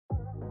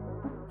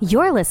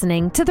You're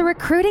listening to the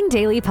Recruiting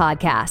Daily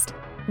Podcast.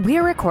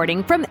 We're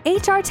recording from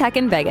HR Tech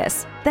in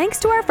Vegas, thanks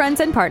to our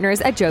friends and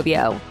partners at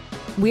Jovio.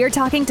 We're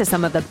talking to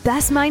some of the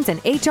best minds in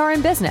HR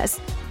and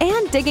business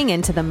and digging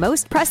into the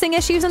most pressing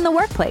issues in the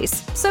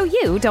workplace so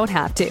you don't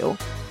have to.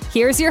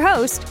 Here's your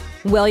host,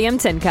 William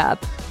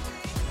Tincup.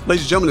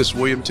 Ladies and gentlemen, this is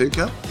William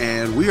Tincup,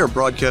 and we are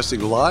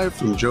broadcasting live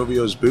from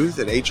Jovio's booth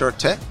at HR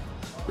Tech.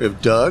 We have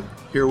Doug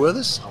here with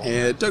us.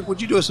 And Doug, would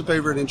you do us a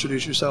favor and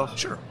introduce yourself?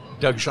 Sure.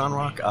 Doug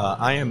Schonrock.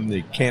 I am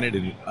the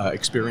Candidate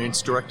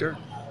Experience Director,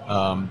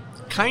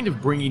 kind of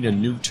bringing a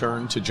new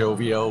turn to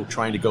Jovio,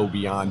 trying to go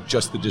beyond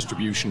just the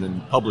distribution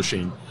and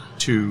publishing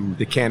to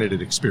the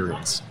candidate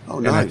experience. Oh,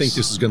 nice. And I think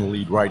this is going to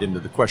lead right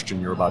into the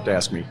question you're about to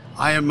ask me.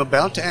 I am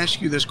about to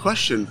ask you this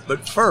question,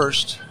 but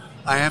first,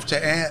 I have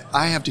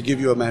to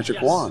give you a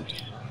magic wand.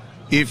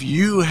 If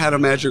you had a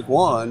magic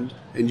wand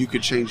and you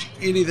could change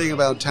anything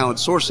about talent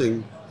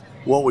sourcing,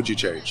 what would you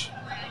change?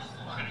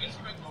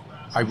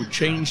 I would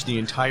change the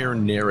entire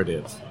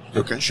narrative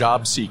that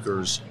job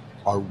seekers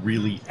are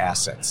really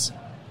assets.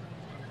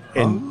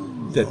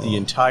 And that the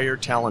entire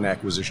talent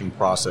acquisition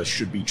process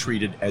should be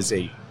treated as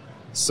a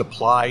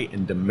supply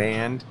and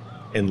demand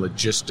and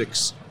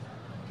logistics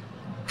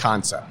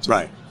concept.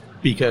 Right.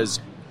 Because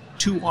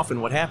too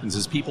often what happens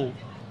is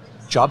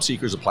job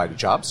seekers apply to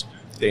jobs,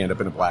 they end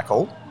up in a black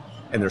hole,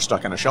 and they're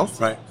stuck on a shelf.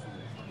 Right.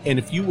 And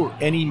if you were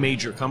any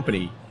major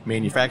company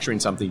manufacturing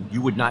something,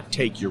 you would not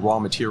take your raw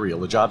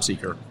material, a job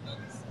seeker,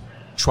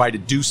 try to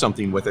do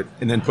something with it,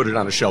 and then put it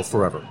on a shelf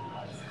forever.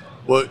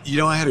 Well,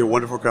 I had a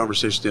wonderful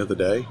conversation the other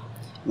day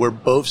where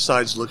both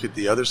sides look at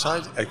the other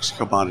side as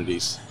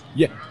commodities.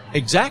 Yeah,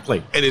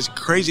 exactly. And it's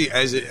crazy.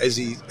 As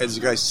the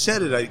guy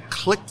said it, it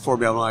clicked for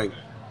me. I'm like,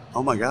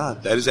 oh my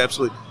God, that is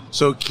absolutely.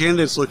 So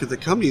candidates look at the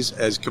companies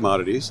as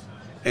commodities,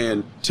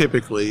 and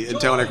typically in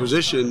talent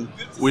acquisition,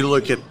 we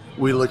look at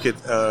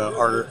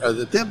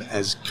them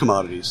as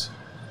commodities.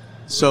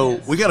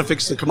 So we got to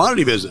fix the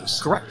commodity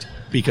business. Correct.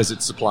 Because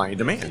it's supply and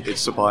demand.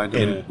 It's supply and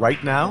demand. And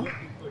right now,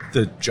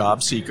 the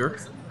job seeker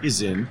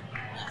is in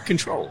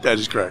control. That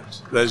is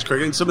correct.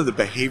 And some of the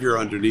behavior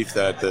underneath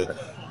that,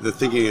 the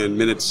thinking in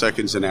minutes,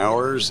 seconds, and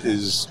hours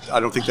I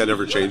don't think that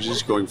ever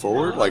changes going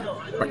forward. But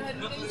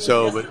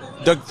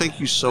Doug, thank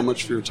you so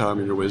much for your time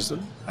and your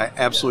wisdom. I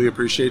absolutely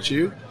appreciate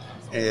you.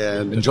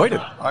 And enjoyed it.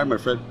 All right, my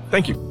friend.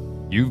 Thank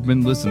you. You've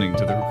been listening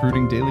to the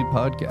Recruiting Daily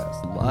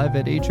Podcast, live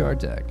at HR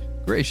Tech,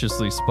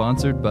 graciously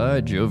sponsored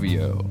by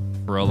Jovio.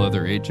 For all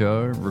other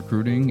HR,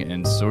 recruiting,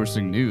 and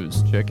sourcing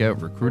news, check out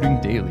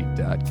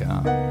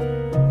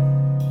recruitingdaily.com.